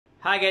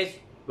Hi guys,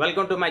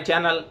 welcome to my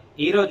channel.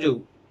 ఈరోజు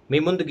మీ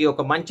ముందుకి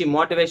ఒక మంచి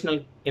మోటివేషనల్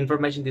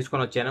ఇన్ఫర్మేషన్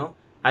తీసుకొని వచ్చాను.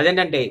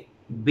 అదేంటంటే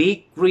be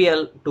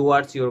cruel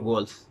towards your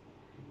goals.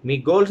 మీ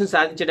గోల్స్ని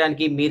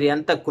సాధించడానికి మీరు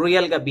ఎంత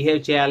క్రూయల్గా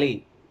బిహేవ్ చేయాలి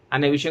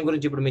అనే విషయం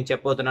గురించి ఇప్పుడు నేను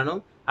చెప్పబోతున్నాను.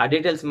 ఆ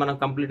డీటెయిల్స్ మనం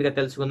కంప్లీట్గా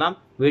తెలుసుకుందాం.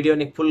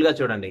 వీడియోని ఫుల్గా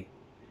చూడండి.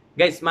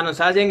 గైస్, మనం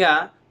సహజంగా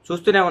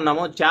చూస్తూనే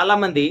ఉన్నాము,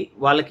 చాలామంది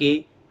వాళ్ళకి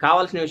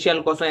కావాల్సిన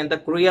విషయాల కోసం ఎంత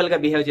క్రూయల్గా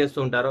బిహేవ్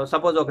చేస్తూ ఉంటారో.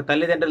 సపోజ్ ఒక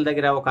తల్లిదండ్రుల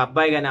దగ్గర ఒక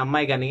అబ్బాయి కానీ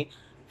అమ్మాయి కానీ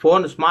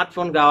స్మార్ట్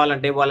ఫోన్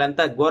కావాలంటే వాళ్ళు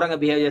ఎంత ఘోరంగా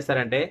బిహేవ్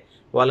చేస్తారంటే,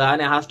 వాళ్ళు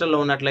కానీ హాస్టల్లో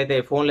ఉన్నట్లయితే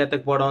ఫోన్లు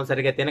ఎత్తకపోవడం,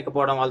 సరిగ్గా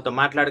తినకపోవడం, వాళ్ళతో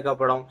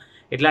మాట్లాడకపోవడం,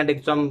 ఇట్లాంటి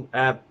సమ్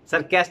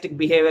సర్కాస్టిక్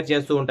బిహేవియర్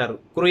చేస్తూ ఉంటారు,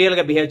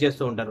 క్రూయల్గా బిహేవ్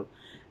చేస్తూ ఉంటారు.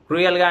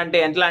 క్రూయల్గా అంటే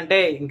ఎట్లా అంటే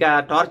ఇంకా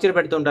టార్చర్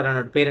పెడుతూ ఉంటారు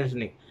అన్నట్టు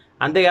పేరెంట్స్ని.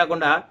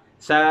 అంతేకాకుండా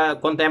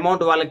కొంత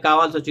అమౌంట్ వాళ్ళకి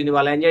కావాల్సి వచ్చింది,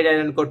 వాళ్ళు ఎంజాయ్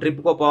చేయడానికో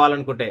ట్రిప్కో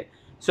పోవాలనుకుంటే,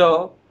 సో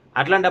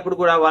అట్లాంటప్పుడు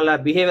కూడా వాళ్ళ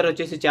బిహేవియర్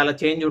వచ్చేసి చాలా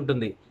చేంజ్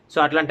ఉంటుంది. సో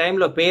అట్లాంటి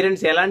టైంలో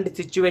పేరెంట్స్ ఎలాంటి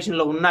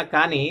సిచ్యువేషన్లో ఉన్నా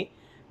కానీ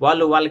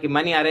వాళ్ళకి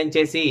మనీ అరేంజ్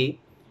చేసి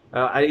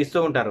ఇస్తూ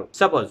ఉంటారు.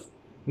 సపోజ్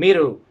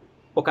మీరు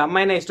ఒక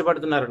అమ్మాయినే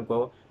ఇష్టపడుతున్నారనుకో,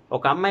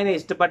 ఒక అమ్మాయిని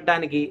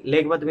ఇష్టపడడానికి,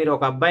 లేకపోతే మీరు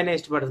ఒక అబ్బాయినే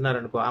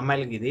ఇష్టపడుతున్నారనుకో,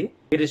 అమ్మాయిలకి ఇది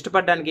మీరు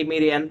ఇష్టపడడానికి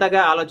మీరు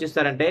ఎంతగా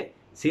ఆలోచిస్తారంటే,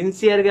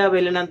 సిన్సియర్గా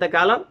వెళ్ళినంత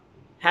కాలం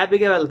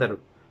హ్యాపీగా వెళ్తారు,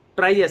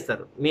 ట్రై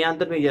చేస్తారు, మీ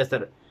అంతా మీరు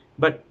చేస్తారు.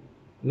 బట్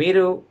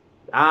మీరు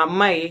ఆ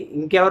అమ్మాయి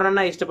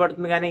ఇంకెవరన్నా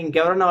ఇష్టపడుతుంది కానీ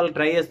ఇంకెవరన్నా వాళ్ళు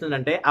ట్రై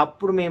చేస్తుందంటే,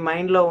 అప్పుడు మీ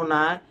మైండ్లో ఉన్న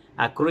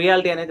ఆ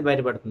క్రూయాలిటీ అనేది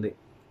బయటపడుతుంది.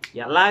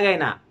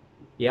 ఎలాగైనా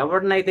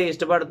ఎవరినైతే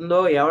ఇష్టపడుతుందో,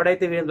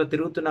 ఎవడైతే వీళ్ళతో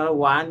తిరుగుతున్నారో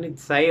వాడిని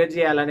సైడ్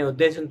చేయాలనే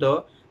ఉద్దేశంతో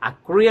ఆ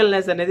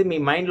క్రూయల్నెస్ అనేది మీ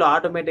మైండ్లో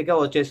ఆటోమేటిక్గా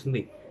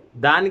వచ్చేస్తుంది.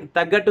 దానికి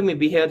తగ్గట్టు మీ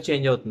బిహేవియర్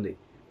చేంజ్ అవుతుంది.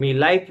 మీ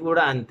లైఫ్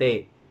కూడా అంతే.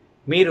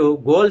 మీరు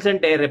గోల్స్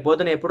అంటే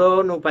రేపొద్దున ఎప్పుడో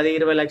నువ్వు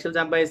 10-20 లక్షలు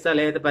సంపాదిస్తా,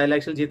 లేదా 10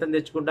 లక్షలు జీతం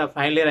తెచ్చుకుంటా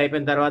ఫైనల్ ఇయర్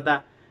అయిపోయిన తర్వాత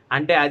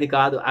అంటే అది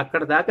కాదు.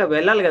 అక్కడ దాకా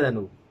వెళ్ళాలి కదా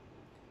నువ్వు.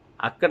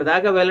 అక్కడ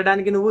దాకా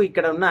వెళ్ళడానికి నువ్వు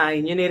ఇక్కడ ఉన్న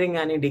ఇంజనీరింగ్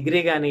కానీ,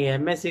 డిగ్రీ కానీ,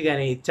 ఎంఎస్సి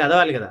కానీ ఇది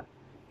చదవాలి కదా.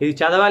 ఇది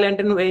చదవాలి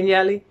అంటే నువ్వేం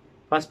చేయాలి?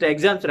 ఫస్ట్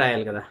ఎగ్జామ్స్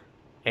రాయాలి కదా.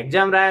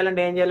 ఎగ్జామ్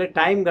రాయాలంటే ఏం చేయాలి?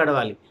 టైం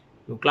గడవాలి,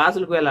 నువ్వు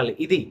క్లాసులకు వెళ్ళాలి.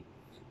 ఇది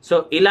సో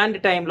ఇలాంటి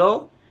టైంలో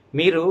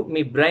మీరు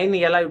మీ బ్రెయిన్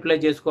ఎలా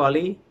యూటిలైజ్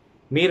చేసుకోవాలి,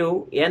 మీరు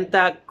ఎంత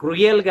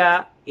క్రూయల్గా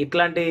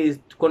ఇట్లాంటి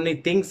కొన్ని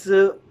థింగ్స్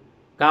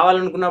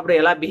కావాలనుకున్నప్పుడు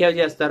ఎలా బిహేవ్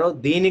చేస్తారో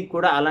దీనికి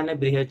కూడా అలానే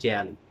బిహేవ్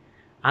చేయాలి.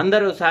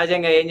 అందరూ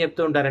సహజంగా ఏం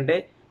చెప్తూ ఉంటారంటే,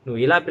 నువ్వు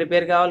ఇలా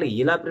ప్రిపేర్ కావాలి,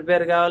 ఇలా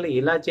ప్రిపేర్ కావాలి,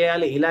 ఇలా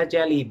చేయాలి, ఇలా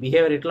చేయాలి, ఈ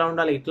బిహేవియర్ ఇట్లా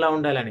ఉండాలి, ఇట్లా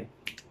ఉండాలని.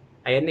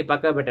 అవన్నీ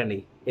పక్కకు పెట్టండి.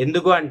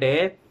 ఎందుకు అంటే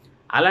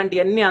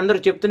అలాంటివన్నీ అందరూ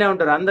చెప్తూనే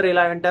ఉంటారు, అందరూ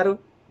ఇలా వింటారు,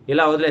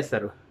 ఇలా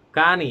వదిలేస్తారు.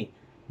 కానీ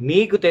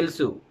నీకు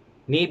తెలుసు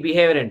నీ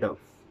బిహేవియర్ ఏంటో.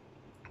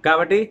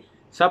 కాబట్టి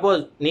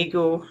సపోజ్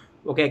నీకు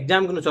ఒక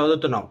ఎగ్జామ్కి నువ్వు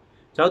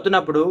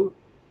చదువుతున్నప్పుడు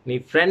నీ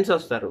ఫ్రెండ్స్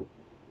వస్తారు,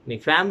 నీ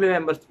ఫ్యామిలీ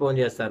మెంబర్స్ ఫోన్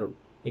చేస్తారు,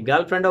 నీ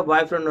గర్ల్ ఫ్రెండ్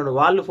బాయ్ ఫ్రెండ్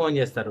వాళ్ళు ఫోన్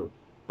చేస్తారు,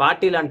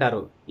 పార్టీలు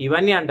అంటారు,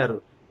 ఇవన్నీ అంటారు.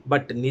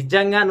 బట్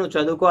నిజంగా నువ్వు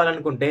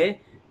చదువుకోవాలనుకుంటే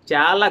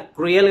చాలా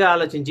క్రూయల్గా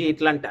ఆలోచించి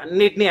ఇట్లాంటి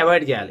అన్నిటినీ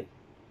అవాయిడ్ చేయాలి.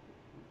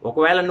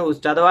 ఒకవేళ నువ్వు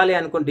చదవాలి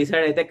అనుకుని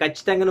డిసైడ్ అయితే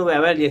ఖచ్చితంగా నువ్వు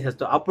అవాయిడ్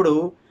చేసేస్తావు. అప్పుడు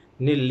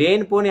నీ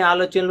లేనిపోని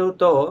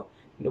ఆలోచనలతో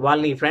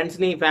వాళ్ళని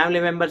ఫ్రెండ్స్ని, ఫ్యామిలీ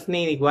మెంబర్స్ని,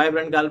 నీ బాయ్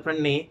ఫ్రెండ్ గర్ల్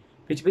ఫ్రెండ్ని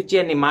పిచ్చి పిచ్చి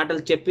అన్ని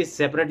మాటలు చెప్పి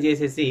సెపరేట్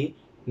చేసేసి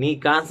నీ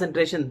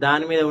కాన్సన్ట్రేషన్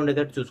దాని మీద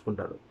ఉండేటట్టు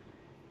చూసుకుంటారు.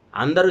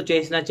 అందరూ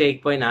చేసినా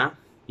చేయకపోయినా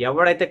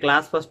ఎవడైతే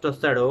క్లాస్ ఫస్ట్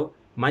వస్తాడో,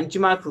 మంచి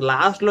మార్క్స్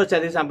లాస్ట్లో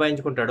చదివి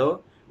సంపాదించుకుంటాడో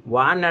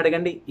వాడిని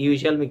అడగండి, ఈ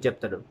విషయాలు మీకు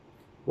చెప్తాడు.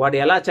 వాడు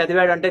ఎలా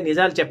చదివాడు అంటే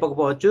నిజాలు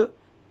చెప్పకపోవచ్చు,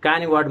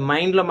 కానీ వాడి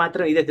మైండ్లో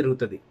మాత్రం ఇదే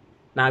తిరుగుతుంది.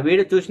 నా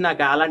వీడియో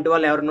చూసినాక అలాంటి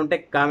వాళ్ళు ఎవరైనా ఉంటే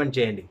కామెంట్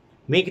చేయండి.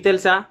 మీకు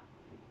తెలుసా,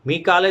 మీ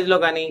కాలేజ్లో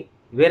కానీ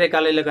వేరే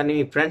కాలేజీలో కానీ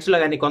మీ ఫ్రెండ్స్లో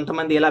కానీ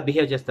కొంతమంది ఎలా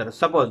బిహేవ్ చేస్తారు.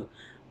 సపోజ్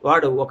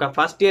వాడు ఒక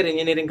ఫస్ట్ ఇయర్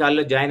ఇంజనీరింగ్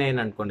కాలేజ్లో జాయిన్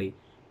అయ్యాను అనుకోండి,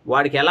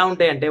 వాడికి ఎలా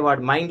ఉంటాయంటే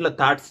వాడి మైండ్లో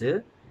థాట్స్,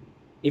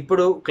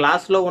 ఇప్పుడు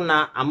క్లాస్లో ఉన్న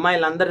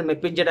అమ్మాయిలందరిని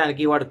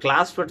మెప్పించడానికి వాడు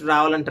క్లాస్ ఫస్ట్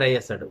రావాలని ట్రై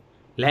చేస్తాడు,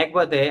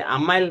 లేకపోతే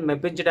అమ్మాయిలను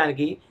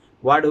మెప్పించడానికి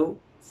వాడు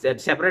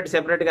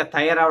సెపరేట్గా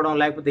తయారవడం,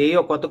 లేకపోతే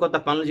ఏవో కొత్త కొత్త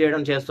పనులు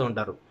చేయడం చేస్తూ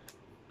ఉంటారు.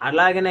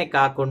 అలాగనే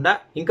కాకుండా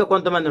ఇంకా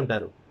కొంతమంది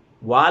ఉంటారు,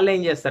 వాళ్ళు ఏం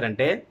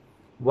చేస్తారంటే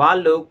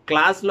వాళ్ళు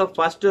క్లాస్లో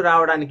ఫస్ట్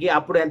రావడానికి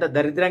అప్పుడు ఎంత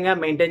దరిద్రంగా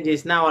మెయింటైన్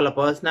చేసినా వాళ్ళ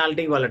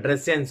పర్సనాలిటీ, వాళ్ళ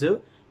డ్రెస్ సెన్స్,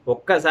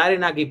 ఒక్కసారి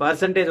నాకు ఈ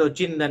పర్సంటేజ్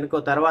వచ్చింది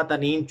అనుకో తర్వాత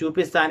నేను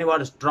చూపిస్తా అని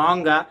వాడు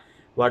స్ట్రాంగ్గా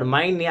వాడు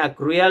మైండ్ని ఆ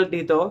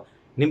క్రూయాలిటీతో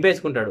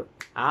నింపేసుకుంటాడు.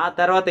 ఆ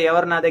తర్వాత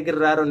ఎవరు నా దగ్గర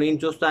రారో నేను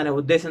చూస్తా అనే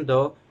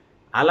ఉద్దేశంతో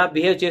అలా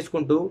బిహేవ్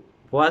చేసుకుంటూ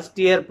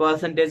ఫస్ట్ ఇయర్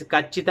పర్సంటేజ్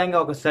ఖచ్చితంగా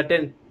ఒక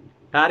సర్టెన్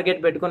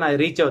టార్గెట్ పెట్టుకుని అది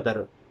రీచ్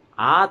అవుతారు.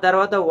 ఆ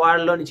తర్వాత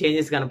వాళ్ళలోని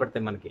చేంజెస్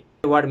కనపడతాయి మనకి.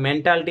 వాడి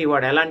మెంటాలిటీ,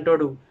 వాడు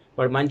ఎలాంటోడు,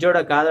 వాడు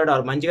మంచోడో కాదోడో,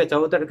 వాడు మంచిగా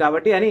చదువుతాడు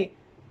కాబట్టి అని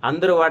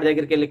అందరూ వాడి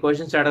దగ్గరికి వెళ్ళి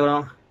క్వశ్చన్స్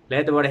అడగడం,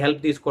 లేదా వాడి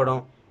హెల్ప్ తీసుకోవడం,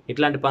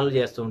 ఇట్లాంటి పనులు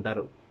చేస్తూ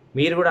ఉంటారు.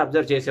 మీరు కూడా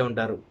అబ్జర్వ్ చేసే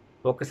ఉంటారు,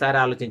 ఒక్కసారి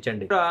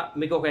ఆలోచించండి.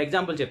 మీకు ఒక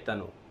ఎగ్జాంపుల్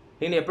చెప్తాను,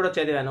 నేను ఎప్పుడో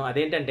చదివాను.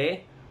 అదేంటంటే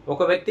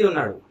ఒక వ్యక్తి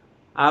ఉన్నాడు,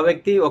 ఆ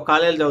వ్యక్తి ఒక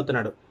కాలేజీలో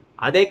చదువుతున్నాడు.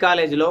 అదే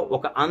కాలేజీలో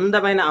ఒక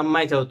అందమైన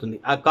అమ్మాయి చదువుతుంది.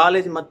 ఆ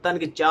కాలేజ్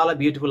మొత్తానికి చాలా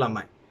బ్యూటిఫుల్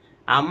అమ్మాయి.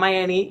 ఆ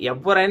అమ్మాయిని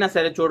ఎవరైనా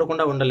సరే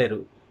చూడకుండా ఉండలేరు.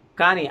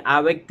 కానీ ఆ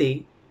వ్యక్తి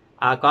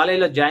ఆ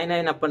కాలేజీలో జాయిన్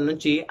అయినప్పటి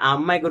నుంచి ఆ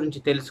అమ్మాయి గురించి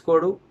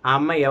తెలుసుకోడు, ఆ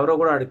అమ్మాయి ఎవరో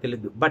కూడా వాడికి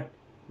తెలియదు. బట్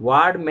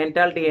వాడి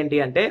మెంటాలిటీ ఏంటి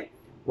అంటే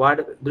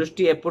వాడి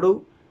దృష్టి ఎప్పుడు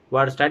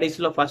వాడు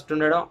స్టడీస్లో ఫస్ట్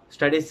ఉండడం,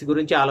 స్టడీస్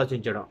గురించి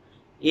ఆలోచించడం.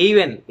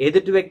 ఈవెన్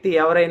ఎదుటి వ్యక్తి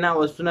ఎవరైనా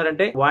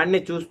వస్తున్నారంటే వాడిని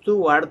చూస్తూ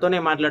వాడితోనే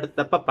మాట్లాడుతూ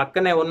తప్ప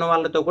పక్కనే ఉన్న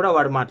వాళ్ళతో కూడా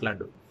వాడు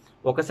మాట్లాడు.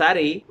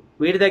 ఒకసారి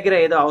వీడి దగ్గర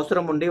ఏదో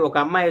అవసరం ఉండి ఒక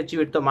అమ్మాయి వచ్చి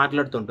వీడితో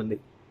మాట్లాడుతుంటుంది,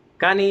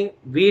 కానీ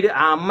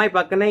ఆ అమ్మాయి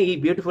పక్కనే ఈ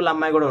బ్యూటిఫుల్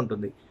అమ్మాయి కూడా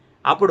ఉంటుంది.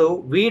 అప్పుడు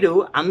వీడు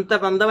అంత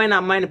అందమైన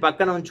అమ్మాయిని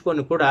పక్కన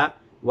ఉంచుకొని కూడా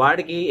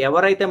వాడికి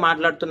ఎవరైతే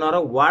మాట్లాడుతున్నారో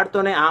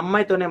వాడితోనే ఆ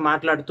అమ్మాయితోనే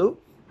మాట్లాడుతూ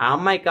ఆ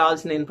అమ్మాయికి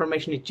కావాల్సిన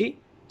ఇన్ఫర్మేషన్ ఇచ్చి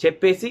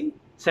చెప్పేసి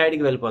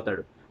సైడ్కి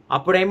వెళ్ళిపోతాడు.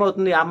 అప్పుడు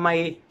ఏమవుతుంది, ఆ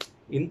అమ్మాయి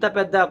ఇంత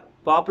పెద్ద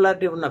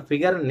పాపులారిటీ ఉన్న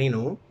ఫిగర్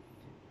నేను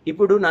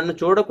ఇప్పుడు నన్ను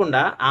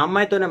చూడకుండా ఆ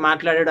అమ్మాయితోనే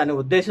మాట్లాడాడు అనే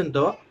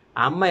ఉద్దేశంతో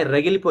ఆ అమ్మాయి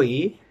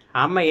రగిలిపోయి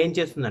ఆ అమ్మాయి ఏం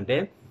చేస్తుందంటే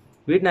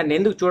వీడు నన్ను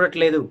ఎందుకు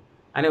చూడట్లేదు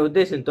అనే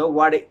ఉద్దేశంతో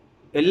వాడి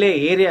వెళ్ళే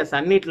ఏరియాస్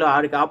అన్నిట్లో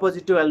ఆడికి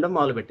ఆపోజిట్ వెళ్ళడం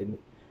మొదలుపెట్టింది.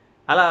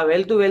 అలా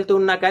వెళ్తూ వెళ్తూ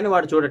ఉన్నా కానీ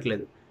వాడు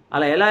చూడట్లేదు.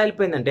 అలా ఎలా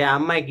వెళ్ళిపోయిందంటే ఆ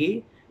అమ్మాయికి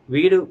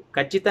వీడు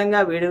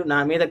నా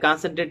మీద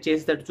కాన్సన్ట్రేట్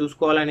చేసేటట్టు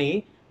చూసుకోవాలని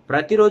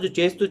ప్రతిరోజు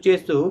చేస్తూ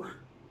చేస్తూ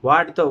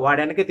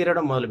వాడి వెనక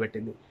తిరగడం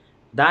మొదలుపెట్టింది.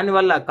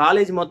 దానివల్ల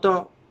కాలేజ్ మొత్తం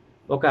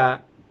ఒక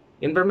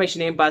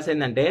ఇన్ఫర్మేషన్ ఏం పాస్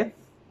అయిందంటే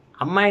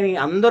అమ్మాయిని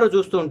అందరూ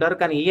చూస్తూ ఉంటారు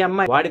కానీ ఈ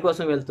అమ్మాయి వాడి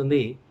కోసం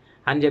వెళ్తుంది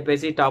అని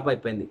చెప్పేసి టాప్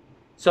అయిపోయింది.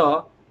 సో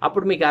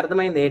అప్పుడు మీకు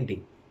అర్థమైంది ఏంటి,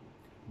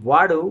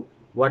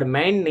 వాడి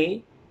మైండ్ని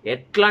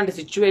ఎట్లాంటి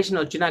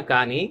సిచ్యువేషన్ వచ్చినా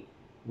కానీ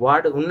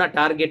వాడు ఉన్న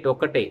టార్గెట్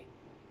ఒక్కటే,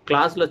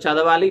 క్లాస్లో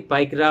చదవాలి,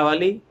 పైకి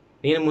రావాలి,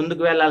 నేను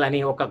ముందుకు వెళ్ళాలని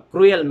ఒక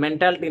క్రూయల్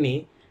మెంటాలిటీని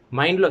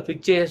మైండ్లో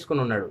ఫిక్స్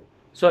చేసుకుని ఉన్నాడు.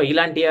 సో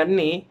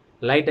ఇలాంటివన్నీ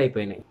లైట్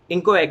అయిపోయినాయి.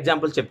 ఇంకో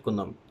ఎగ్జాంపుల్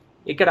చెప్పుకుందాం.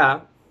 ఇక్కడ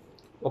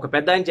ఒక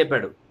పెద్ద ఆయన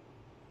చెప్పాడు,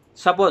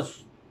 సపోజ్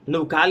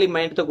నువ్వు ఖాళీ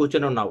మైండ్తో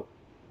కూర్చొని ఉన్నావు,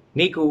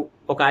 నీకు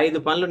ఒక 5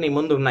 పనులు నీ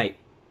ముందు ఉన్నాయి,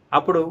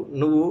 అప్పుడు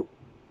నువ్వు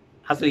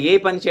అసలు ఏ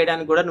పని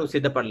చేయడానికి కూడా నువ్వు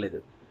సిద్ధపడలేదు,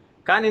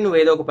 కానీ నువ్వు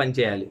ఏదో ఒక పని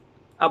చేయాలి.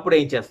 అప్పుడు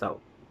ఏం చేస్తావు?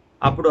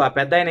 అప్పుడు ఆ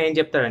పెద్ద ఆయన ఏం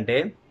చెప్తాడంటే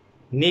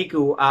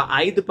నీకు ఆ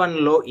 5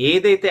 పనుల్లో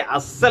ఏదైతే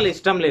అస్సలు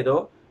ఇష్టం లేదో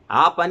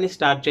ఆ పని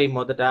స్టార్ట్ చేయి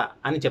మొదట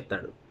అని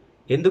చెప్తాడు.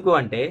 ఎందుకు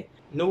అంటే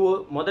నువ్వు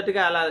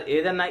మొదటగా అలా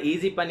ఏదన్నా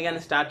ఈజీ పని కానీ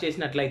స్టార్ట్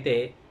చేసినట్లయితే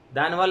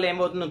దానివల్ల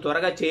ఏమవుతుంది, నువ్వు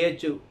త్వరగా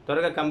చేయొచ్చు,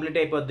 త్వరగా కంప్లీట్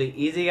అయిపోద్ది,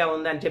 ఈజీగా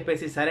ఉంది అని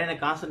చెప్పేసి సరైన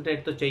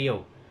కాన్సన్ట్రేట్తో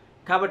చెయ్యవు.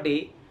 కాబట్టి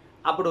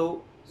అప్పుడు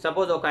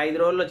సపోజ్ ఒక 5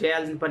 రోజుల్లో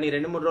చేయాల్సిన పని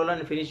 2-3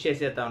 రోజుల్లో ఫినిష్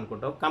చేసేస్తావు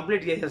అనుకుంటావు,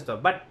 కంప్లీట్ చేసేస్తావు.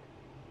 బట్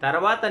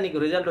తర్వాత నీకు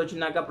రిజల్ట్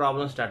వచ్చినాక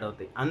ప్రాబ్లం స్టార్ట్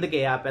అవుతాయి. అందుకే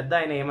ఆ పెద్ద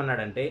ఆయన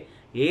ఏమన్నాడంటే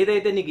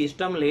ఏదైతే నీకు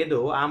ఇష్టం లేదో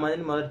ఆ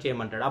పనిని మొదటి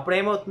చేయమంటాడు. అప్పుడు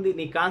ఏమవుతుంది,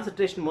 నీ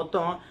కాన్సన్ట్రేషన్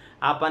మొత్తం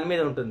ఆ పని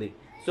మీద ఉంటుంది.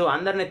 సో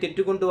అందరిని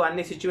తిట్టుకుంటూ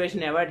అన్ని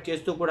సిచ్యువేషన్ అవాయిడ్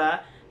చేస్తూ కూడా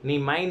నీ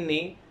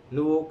మైండ్ని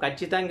నువ్వు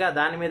ఖచ్చితంగా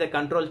దాని మీద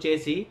కంట్రోల్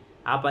చేసి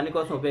ఆ పని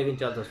కోసం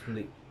ఉపయోగించాల్సి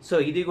వస్తుంది. సో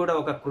ఇది కూడా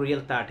ఒక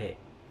క్రూయల్ థాటే,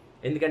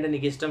 ఎందుకంటే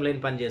నీకు ఇష్టం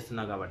లేని పని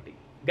చేస్తున్నావు కాబట్టి.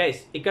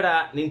 గైస్, ఇక్కడ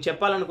నేను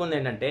చెప్పాలనుకుంది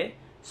ఏంటంటే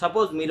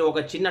సపోజ్ మీరు ఒక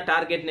చిన్న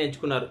టార్గెట్ని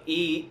ఎంచుకున్నారు,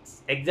 ఈ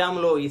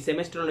ఎగ్జామ్లో ఈ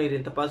సెమిస్టర్లో మీరు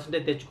ఇంత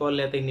పర్సెంటేజ్ తెచ్చుకోవాలి,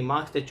 లేకపోతే ఇన్ని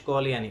మార్క్స్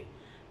తెచ్చుకోవాలి అని,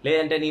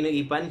 లేదంటే నేను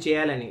ఈ పని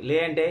చేయాలని,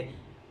 లేదంటే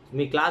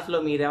మీ క్లాస్లో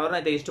మీరు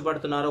ఎవరైతే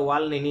ఇష్టపడుతున్నారో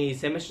వాళ్ళని ఈ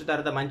సెమిస్టర్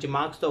తర్వాత మంచి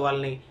మార్క్స్తో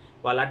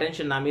వాళ్ళ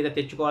అటెన్షన్ నా మీద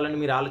తెచ్చుకోవాలని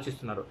మీరు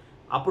ఆలోచిస్తున్నారు.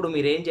 అప్పుడు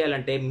మీరు ఏం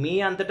చేయాలంటే మీ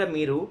అంతటా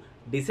మీరు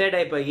డిసైడ్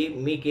అయిపోయి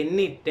మీకు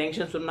ఎన్ని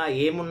టెన్షన్స్ ఉన్నా,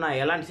 ఏమున్నా,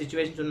 ఎలాంటి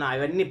సిచ్యువేషన్స్ ఉన్నా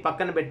అవన్నీ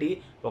పక్కన పెట్టి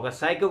ఒక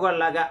సైకోగాడ్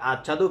లాగా ఆ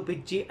చదువు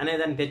పిచ్చి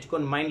అనేదాన్ని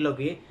తెచ్చుకొని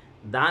మైండ్లోకి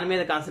దాని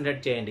మీద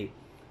కాన్సన్ట్రేట్ చేయండి.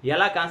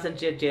 ఎలా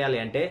కాన్సన్ట్రేట్ చేయాలి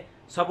అంటే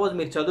సపోజ్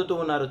మీరు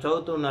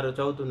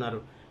చదువుతున్నారు,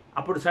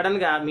 అప్పుడు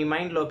సడన్గా మీ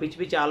మైండ్లో పిచ్చి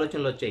పిచ్చి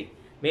ఆలోచనలు వచ్చాయి.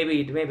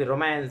 It maybe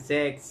romance,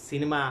 sex,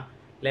 cinema,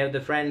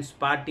 లేకపోతే ఫ్రెండ్స్,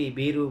 పార్టీ,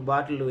 బీరు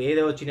బాటిల్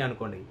ఏదో వచ్చినాయి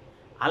అనుకోండి.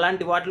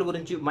 అలాంటి వాటి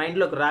గురించి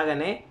మైండ్లోకి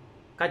రాగానే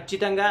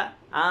ఖచ్చితంగా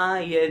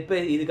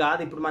ఇది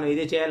కాదు, ఇప్పుడు మనం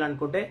ఇదే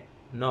చేయాలనుకుంటే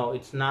no,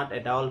 it's not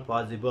at all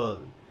possible.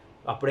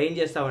 అప్పుడు ఏం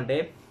చేస్తావంటే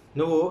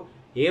నువ్వు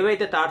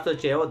ఏవైతే థాట్స్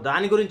వచ్చాయో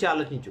దాని గురించి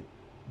ఆలోచించు,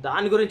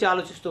 దాని గురించి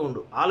ఆలోచిస్తూ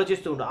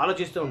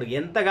ఉండు.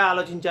 ఎంతగా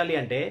ఆలోచించాలి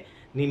అంటే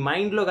నీ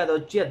మైండ్లోకి అది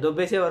వచ్చి అది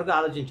దొబ్బేసే వరకు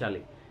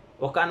ఆలోచించాలి.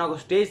 ఒకనొక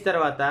స్టేజ్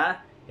తర్వాత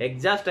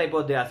ఎగ్జాస్ట్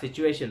అయిపోద్ది ఆ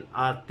సిచ్యువేషన్,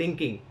 ఆ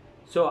థింకింగ్.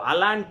 సో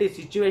అలాంటి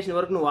సిచ్యువేషన్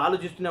వరకు నువ్వు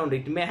ఆలోచిస్తూనే ఉండు.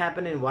 It may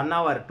happen in 1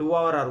 hour, 2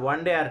 hours, or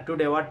 1 day or 2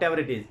 days, what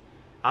ever it is.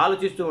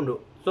 ఆలోచిస్తూ ఉండు.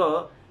 సో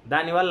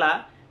దానివల్ల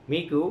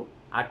మీకు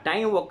ఆ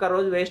టైం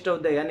ఒక్కరోజు వేస్ట్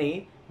అవుతుంది, కానీ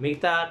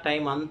మిగతా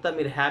టైం అంతా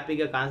మీరు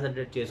హ్యాపీగా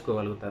కాన్సన్ట్రేట్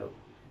చేసుకోగలుగుతారు.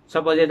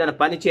 సపోజ్ ఏదైనా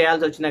పని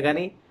చేయాల్సి వచ్చినా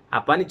కానీ ఆ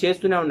పని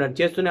చేస్తూనే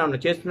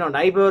ఉండండి,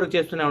 అయిపోయే వరకు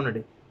చేస్తూనే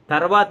ఉండండి.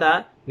 తర్వాత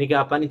నీకు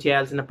ఆ పని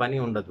చేయాల్సిన పని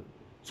ఉండదు.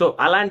 సో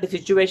అలాంటి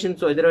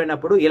సిచ్యువేషన్స్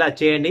ఎదురైనప్పుడు ఇలా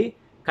చేయండి.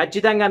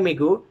 ఖచ్చితంగా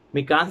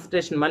మీ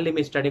కాన్సన్ట్రేషన్ మళ్ళీ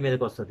మీ స్టడీ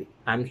మీదకి వస్తుంది.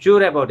 I'm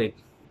sure about it.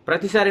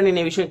 ప్రతిసారి నేను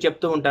ఈ విషయం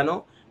చెప్తూ ఉంటాను.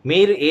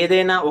 మీరు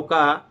ఏదైనా ఒక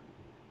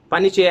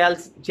పని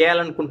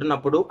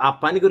చేయాలనుకుంటున్నప్పుడు ఆ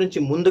పని గురించి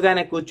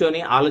ముందుగానే కూర్చొని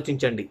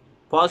ఆలోచించండి,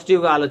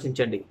 పాజిటివ్గా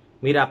ఆలోచించండి.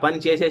 మీరు ఆ పని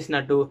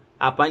చేసేసినట్టు,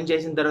 ఆ పని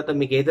చేసిన తర్వాత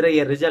మీకు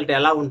ఎదురయ్యే రిజల్ట్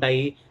ఎలా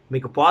ఉంటాయి,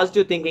 మీకు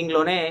పాజిటివ్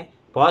థింకింగ్లోనే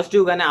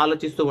పాజిటివ్గానే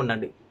ఆలోచిస్తూ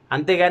ఉండండి.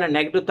 అంతేగాని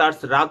నెగిటివ్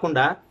థాట్స్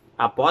రాకుండా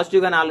ఆ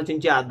పాజిటివ్గానే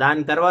ఆలోచించి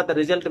దాని తర్వాత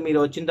రిజల్ట్ మీరు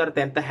వచ్చిన తర్వాత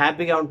ఎంత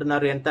హ్యాపీగా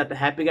ఉంటున్నారు, ఎంత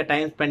హ్యాపీగా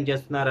టైం స్పెండ్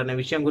చేస్తున్నారు అనే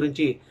విషయం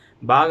గురించి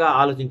బాగా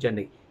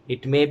ఆలోచించండి.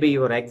 It may be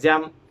your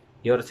exam,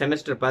 your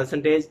semester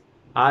percentage,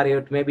 are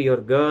it may be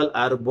your girl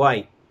or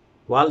bye,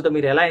 వాళ్ళతో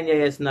మీరు ఎలా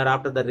ఎంజాయ్ చేస్తున్నారు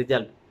ఆఫ్టర్ ద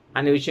రిజల్ట్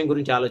అనే విషయం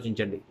గురించి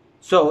ఆలోచించండి.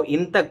 సో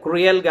ఇంత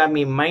క్రూయల్గా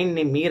మీ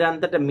మైండ్ని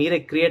మీరంతటా మీరే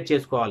క్రియేట్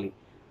చేసుకోవాలి.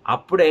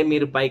 అప్పుడే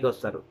మీరు పైకి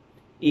వస్తారు.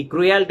 ఈ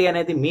క్రూయాలిటీ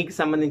అనేది మీకు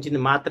సంబంధించింది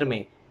మాత్రమే.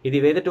 ఇది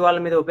ఎదుటి వాళ్ళ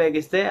మీద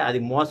ఉపయోగిస్తే అది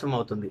మోసం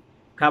అవుతుంది.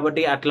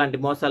 కాబట్టి అట్లాంటి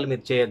మోసాలు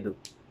మీరు చేయొద్దు.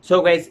 సో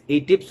గైస్, ఈ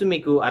టిప్స్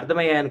మీకు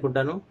అర్థమయ్యాయి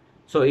అనుకుంటాను.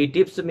 సో ఈ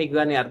టిప్స్ మీకు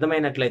కానీ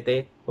అర్థమైనట్లయితే,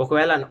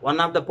 ఒకవేళ వన్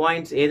ఆఫ్ ద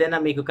పాయింట్స్ ఏదైనా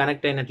మీకు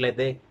కనెక్ట్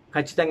అయినట్లయితే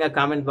ఖచ్చితంగా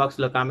కామెంట్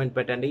బాక్స్లో కామెంట్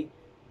పెట్టండి.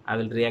 I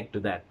will react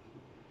to that.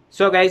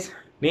 So guys,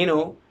 నేను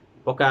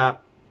ఒక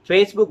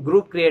ఫేస్బుక్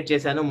గ్రూప్ క్రియేట్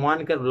చేశాను,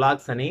 మోనికర్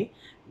వ్లాగ్స్ అని.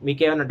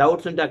 మీకు ఏమైనా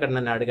డౌట్స్ ఉంటే అక్కడ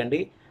నన్ను అడగండి.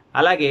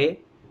 అలాగే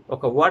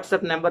ఒక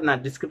వాట్సాప్ నెంబర్ నా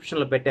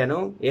డిస్క్రిప్షన్లో పెట్టాను.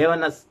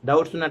 ఏమైనా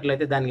డౌట్స్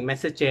ఉన్నట్లయితే దానికి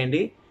మెసేజ్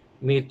చేయండి.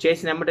 మీరు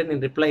చేసిన వెంబడే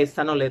నేను రిప్లై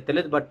ఇస్తానో లేదో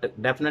తెలియదు, but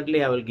definitely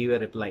I will give a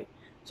reply.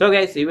 So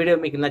guys, ఈ వీడియో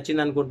మీకు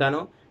నచ్చింది అనుకుంటాను.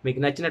 మీకు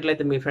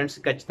నచ్చినట్లయితే మీ ఫ్రెండ్స్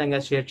ఖచ్చితంగా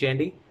షేర్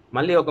చేయండి.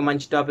 మళ్ళీ ఒక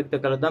మంచి టాపిక్తో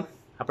కలుద్దాం.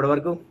 అప్పటి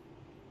వరకు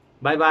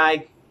బాయ్ బాయ్.